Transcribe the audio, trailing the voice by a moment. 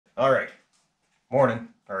All right, morning,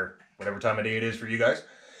 or whatever time of day it is for you guys.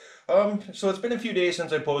 So it's been a few days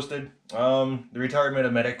since I posted. The retirement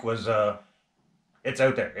of Medic was, it's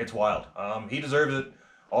out there. It's wild. He deserves it.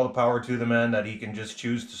 All the power to the man that he can just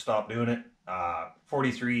choose to stop doing it.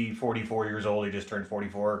 43, 44 years old. He just turned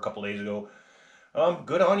 44 a couple days ago.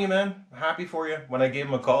 Good on you, man. Happy for you. When I gave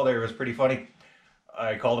him a call there, it was pretty funny.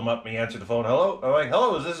 I called him up and he answered the phone. Hello? I'm like,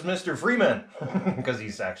 hello, is this Mr. Freeman? Because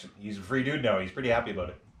he's a free dude now. He's pretty happy about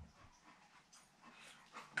it.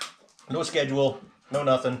 No schedule, no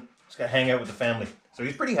nothing. Just gotta hang out with the family. So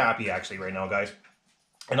he's pretty happy actually right now, guys.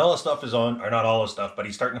 And all the stuff is on, or not all the stuff, but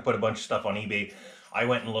he's starting to put a bunch of stuff on eBay. I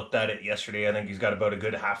went and looked at it yesterday. I think he's got about a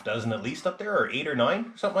good half dozen at least up there, or 8 or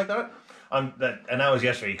 9, something like that. And that was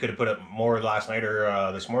yesterday. He could have put up more last night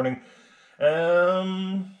or this morning.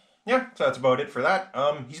 Yeah, so that's about it for that.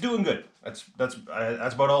 He's doing good. That's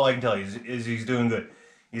about all I can tell you. Is he's doing good.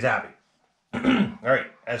 He's happy. All right.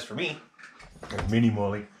 As for me, mini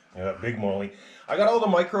Molly. Yeah, big Molly. I got all the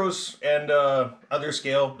micros and other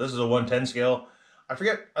scale. This is a 110 scale. I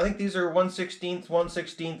forget. I think these are 1/16th,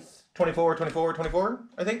 1/16th, 24, 24, 24,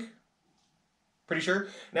 I think. Pretty sure.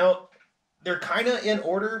 Now, they're kind of in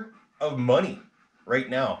order of money right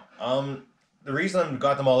now. The reason I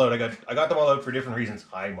got them all out, I got them all out for different reasons.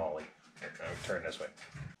 Hi, Molly. I'll turn this way.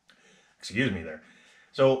 Excuse me there.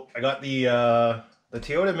 So, I got the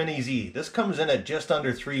Toyota Mini Z. This comes in at just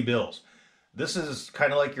under $3 bills. This is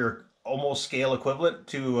kind of like your almost scale equivalent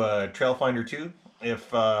to Trailfinder 2 if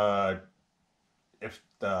the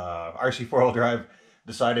RC4L drive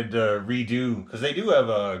decided to redo, because they do have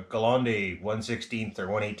a Galande 1/16th or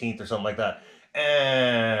 1/18th or something like that.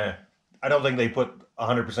 And I don't think they put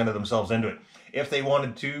 100% of themselves into it. If they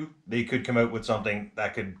wanted to, they could come out with something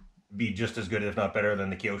that could be just as good, if not better, than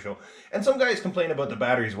the Kyosho. And some guys complain about the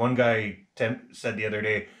batteries. One guy said the other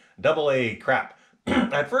day, "AA crap."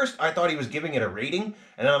 At first, I thought he was giving it a rating,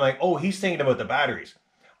 and then I'm like, oh, he's thinking about the batteries.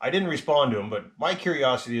 I didn't respond to him, but my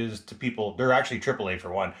curiosity is to people, they're actually AAA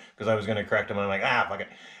for one, because I was going to correct him, and I'm like, fuck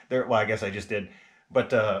it. Well, I guess I just did.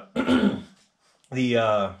 But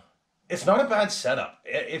it's not a bad setup.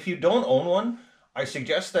 If you don't own one, I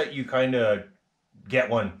suggest that you kind of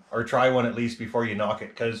get one, or try one at least before you knock it,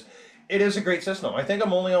 because it is a great system. I think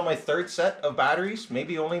I'm only on my 3rd set of batteries,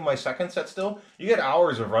 maybe only my 2nd set still. You get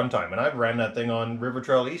hours of runtime, and I've ran that thing on River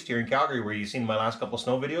Trail East here in Calgary, where you've seen my last couple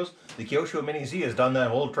snow videos. The Kyosho Mini Z has done that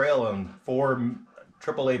whole trail on 4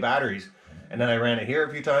 AAA batteries, and then I ran it here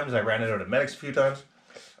a few times. I ran it out at Medics a few times.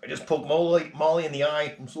 I just poked Molly in the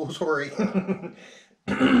eye. I'm so sorry.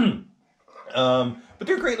 But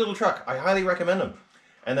they're a great little truck. I highly recommend them.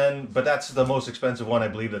 And then, but that's the most expensive one, I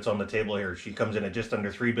believe, that's on the table here. She comes in at just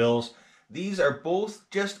under $3 bills. These are both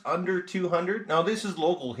just under 200. Now, this is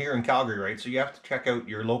local here in Calgary, right? So you have to check out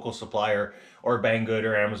your local supplier, or Banggood,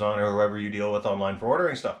 or Amazon, or whoever you deal with online for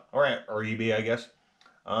ordering stuff. All right, or eBay, I guess.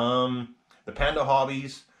 The Panda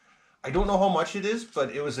Hobbies. I don't know how much it is,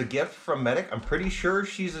 but it was a gift from Medic. I'm pretty sure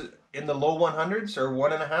she's in the low 100s, or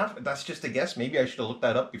 1.5. That's just a guess. Maybe I should have looked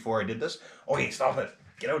that up before I did this. Okay, stop it.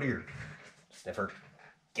 Get out of here. Sniffer.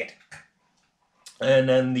 Get. And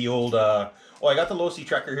then the old, I got the Losi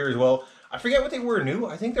Trekker here as well. I forget what they were new.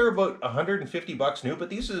 I think they're about 150 bucks new, but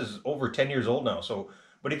these is over 10 years old now. So,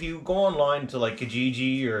 but if you go online to like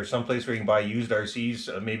Kijiji or someplace where you can buy used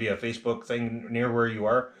RCs, maybe a Facebook thing near where you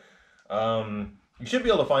are, you should be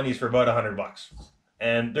able to find these for about 100 bucks.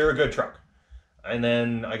 And they're a good truck. And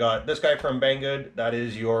then I got this guy from Banggood. That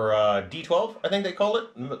is your D12, I think they call it.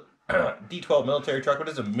 D12 military truck. What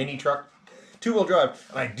is a mini truck? 2-wheel drive.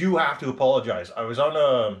 And I do have to apologize. I was on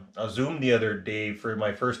a Zoom the other day for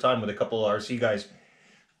my first time with a couple of RC guys.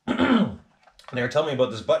 And they were telling me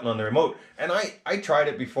about this button on the remote. And I tried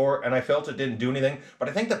it before, and I felt it didn't do anything. But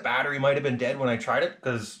I think the battery might have been dead when I tried it,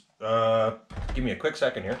 because, give me a quick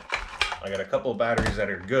second here. I got a couple of batteries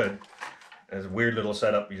that are good. It's a weird little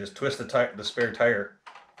setup. You just twist the spare tire,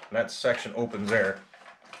 and that section opens there.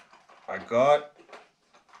 I got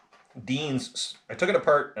Deans. I took it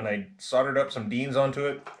apart and I soldered up some Deans onto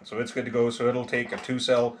it, so it's good to go. So it'll take a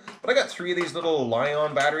 2-cell, but I got 3 of these little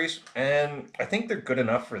Lion batteries, and I think they're good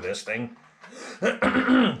enough for this thing,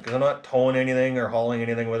 because I'm not towing anything or hauling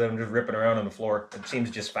anything with it. I'm just ripping around on the floor. It seems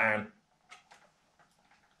just fine.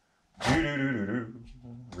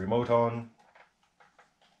 Remote on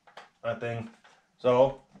that thing.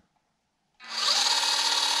 So,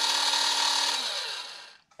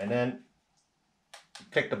 and then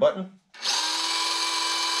click the button,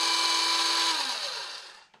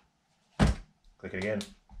 click it again.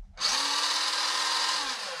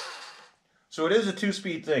 So it is a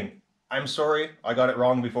 2-speed thing. I'm sorry, I got it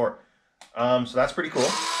wrong before. So that's pretty cool.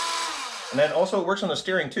 And then also it works on the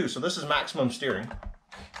steering too. So this is maximum steering.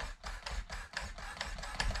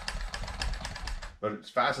 But as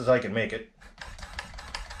fast as I can make it.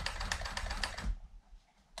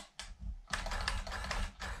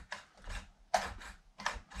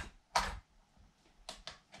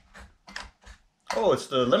 Oh, it's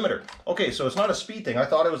the limiter. Okay, so it's not a speed thing. I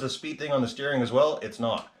thought it was a speed thing on the steering as well. It's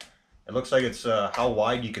not. It looks like it's how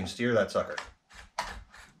wide you can steer that sucker.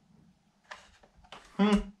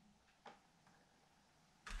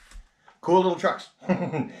 Cool little trucks.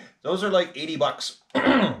 Those are like 80 bucks.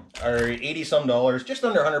 Or 80 some dollars. Just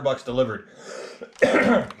under 100 bucks delivered.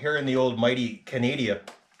 Here in the old mighty Canada.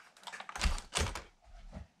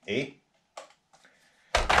 Eh?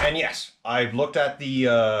 And yes, I've looked at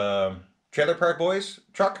the Trailer Park Boys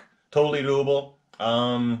truck. Totally doable.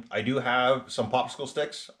 I do have some popsicle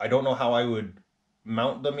sticks. I don't know how I would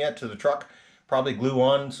mount them yet to the truck. Probably glue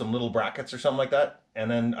on some little brackets or something like that.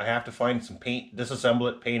 And then I have to find some paint, disassemble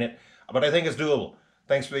it, paint it. But I think it's doable.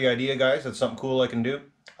 Thanks for the idea, guys. That's something cool I can do.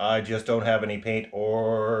 I just don't have any paint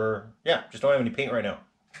just don't have any paint right now.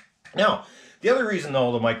 Now, the other reason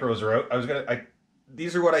all the micros are out,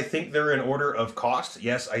 these are what I think they're in order of cost.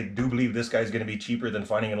 Yes, I do believe this guy's going to be cheaper than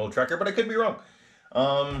finding an old Trekker, but I could be wrong.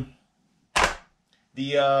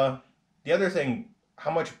 The other thing,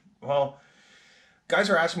 how much, well, guys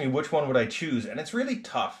are asking me which one would I choose, and it's really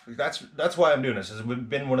tough. That's why I'm doing this. It's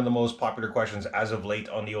been one of the most popular questions as of late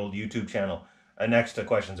on the old YouTube channel, next to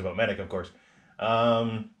questions about Medic, of course.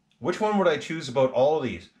 Which one would I choose about all of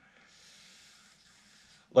these?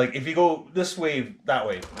 Like, if you go this way, that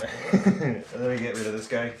way. Let me get rid of this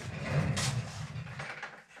guy.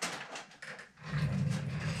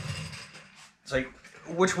 It's like,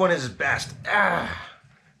 which one is best?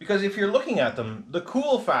 Because if you're looking at them, the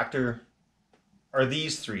cool factor are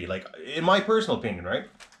these three. Like, in my personal opinion, right?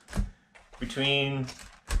 Between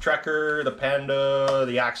the Trekker, the Panda,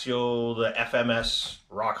 the Axial, the FMS,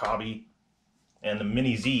 Rock Hobby, and the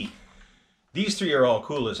Mini Z. These three are all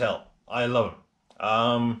cool as hell. I love them.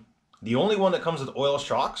 The only one that comes with oil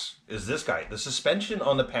shocks is this guy. The suspension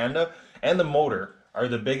on the Panda and the motor are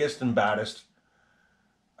the biggest and baddest.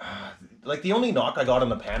 Like, the only knock I got on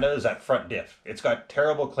the Panda is that front diff. It's got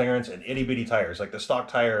terrible clearance and itty bitty tires. Like, the stock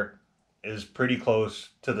tire is pretty close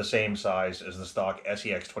to the same size as the stock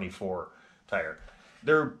SEX24 tire.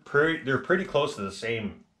 They're pretty close to the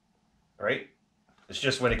same, right? It's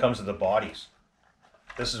just when it comes to the bodies.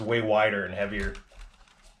 This is way wider and heavier.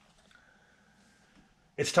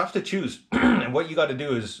 It's tough to choose. And what you got to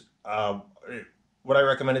do is, what I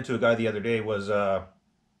recommended to a guy the other day was,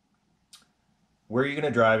 where are you going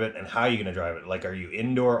to drive it and how are you going to drive it? Like, are you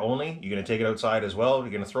indoor only? You're going to take it outside as well?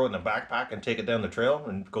 You're going to throw it in a backpack and take it down the trail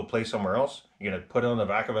and go play somewhere else? You're going to put it on the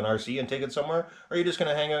back of an RC and take it somewhere? Or are you just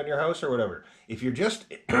going to hang out in your house or whatever? If you're just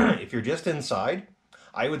if you're just inside,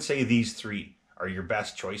 I would say these three are your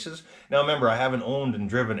best choices. Now remember, I haven't owned and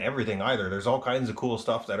driven everything either. There's all kinds of cool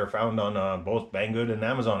stuff that are found on both Banggood and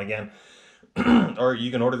Amazon again. Or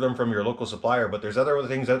you can order them from your local supplier, but there's other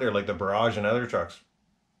things out there like the Barrage and other trucks.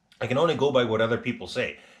 I can only go by what other people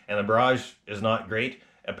say. And the Barrage is not great.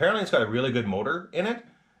 Apparently it's got a really good motor in it.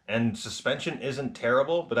 And suspension isn't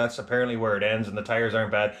terrible, but that's apparently where it ends, and the tires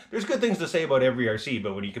aren't bad. There's good things to say about every RC,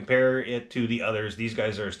 but when you compare it to the others, these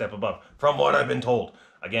guys are a step above, from what I've been told.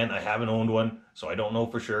 Again, I haven't owned one, so I don't know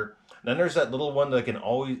for sure. Then there's that little one that I can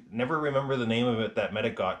always never remember the name of it that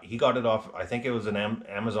Medic got. He got it off, I think it was an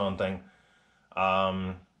Amazon thing.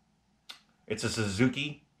 It's a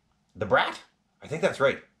Suzuki. The Brat? I think that's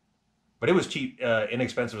right. But it was cheap,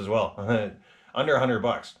 inexpensive as well. Under 100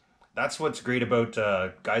 bucks. That's what's great about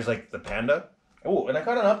guys like the Panda. Oh, and I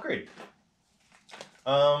got an upgrade.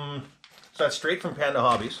 So that's straight from Panda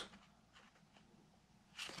Hobbies.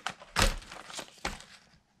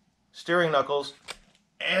 Steering knuckles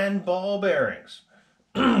and ball bearings.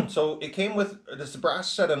 So it came with this brass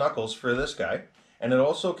set of knuckles for this guy. And it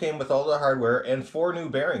also came with all the hardware and 4 new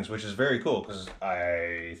bearings, which is very cool. Because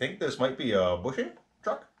I think this might be a bushing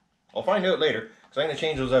truck. I'll find out later, because I'm going to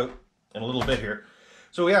change those out in a little bit here.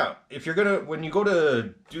 So yeah, if you're going to, when you go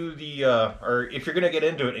to do the, or if you're going to get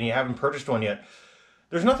into it and you haven't purchased one yet,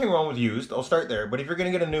 there's nothing wrong with used. I'll start there. But if you're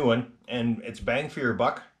going to get a new one and it's bang for your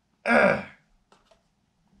buck,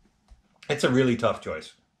 it's a really tough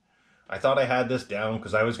choice. I thought I had this down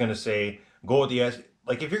because I was going to say, go with the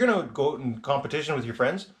like if you're going to go in competition with your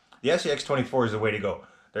friends, the SEX24 is the way to go.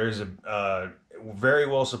 There's a very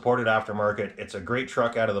well supported aftermarket. It's a great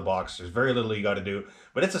truck out of the box. There's very little you got to do,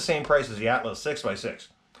 but it's the same price as the Atlas 6x6.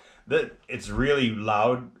 It's really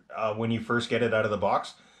loud when you first get it out of the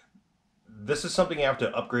box. This is something you have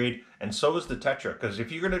to upgrade, and so is the Tetra, because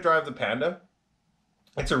if you're going to drive the Panda,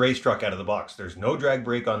 It's a race truck out of the box. There's no drag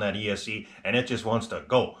brake on that ESC, and it just wants to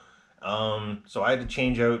go. So I had to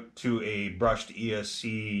change out to a brushed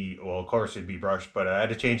ESC. Well, of course it'd be brushed, but I had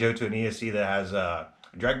to change out to an ESC that has a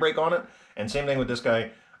drag brake on it. And same thing with this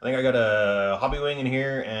guy. I think I got a Hobby Wing in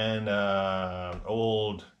here and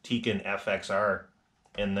old Tekin FXR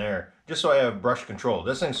in there, just so I have brush control.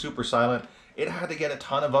 This thing's super silent. It had to get a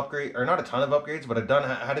ton of upgrade, or not a ton of upgrades, but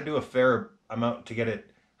I had to do a fair amount to get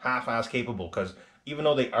it half-ass capable, because even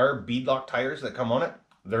though they are beadlock tires that come on it,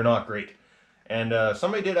 they're not great. And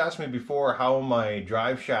somebody did ask me before how my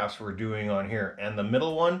drive shafts were doing on here, and the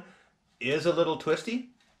middle one is a little twisty,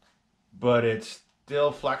 but it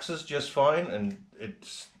still flexes just fine, and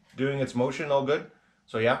it's doing its motion all good.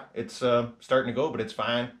 So yeah, it's starting to go, but it's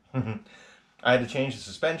fine. I had to change the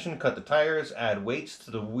suspension, cut the tires, add weights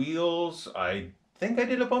to the wheels. I think I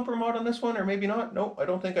did a bumper mod on this one, or maybe not. Nope, I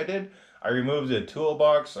don't think I did. I removed the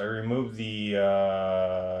toolbox. I removed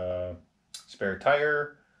the spare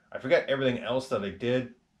tire. I forget everything else that I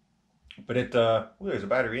did. But it, ooh, there's a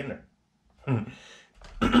battery in there.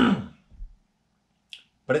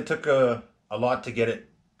 But it took a lot to get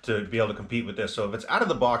it to be able to compete with this. So if it's out of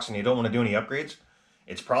the box and you don't want to do any upgrades,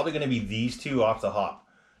 it's probably going to be these two off the hop.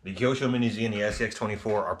 The Kyosho Mini Z and the SCX24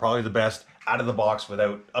 are probably the best out of the box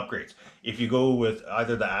without upgrades. If you go with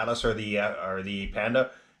either the Atlas or the Panda,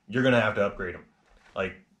 you're going to have to upgrade them.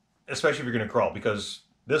 Like, especially if you're going to crawl, because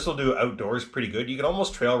this will do outdoors pretty good. You can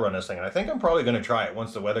almost trail run this thing, and I think I'm probably going to try it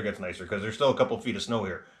once the weather gets nicer, because there's still a couple feet of snow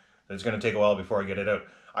here. It's going to take a while before I get it out.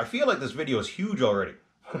 I feel like this video is huge already.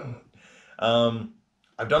 I've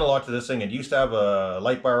done a lot to this thing. It used to have a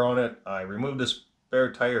light bar on it. I removed the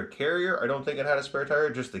spare tire carrier. I don't think it had a spare tire,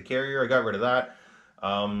 just the carrier. I got rid of that.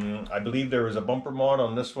 I believe there was a bumper mod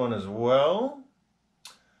on this one as well.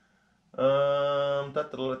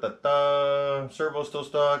 Servo still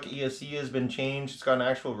stock. ESC has been changed. It's got an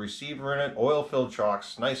actual receiver in it. Oil-filled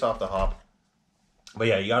shocks. Nice off the hop. But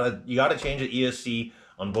yeah, you gotta change the ESC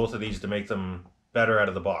on both of these to make them better out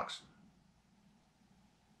of the box.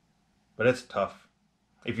 But it's tough.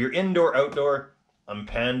 If you're indoor, outdoor, I'm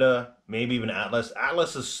Panda, maybe even Atlas.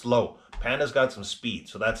 Atlas is slow. Panda's got some speed,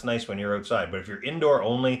 so that's nice when you're outside. But if you're indoor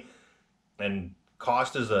only and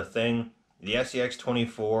cost is a thing, the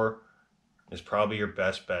SCX24 is probably your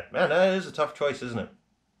best bet. Man, that is a tough choice, isn't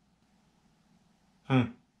it?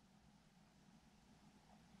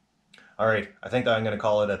 Alright, I think that I'm going to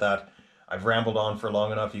call it at that. I've rambled on for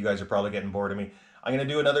long enough. You guys are probably getting bored of me. I'm going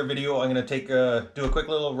to do another video. I'm going to do a quick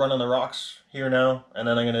little run on the rocks here now. And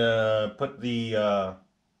then I'm going to put the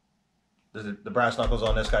brass knuckles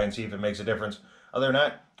on this guy and see if it makes a difference. Other than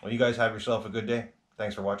that, well, you guys have yourself a good day.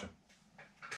 Thanks for watching.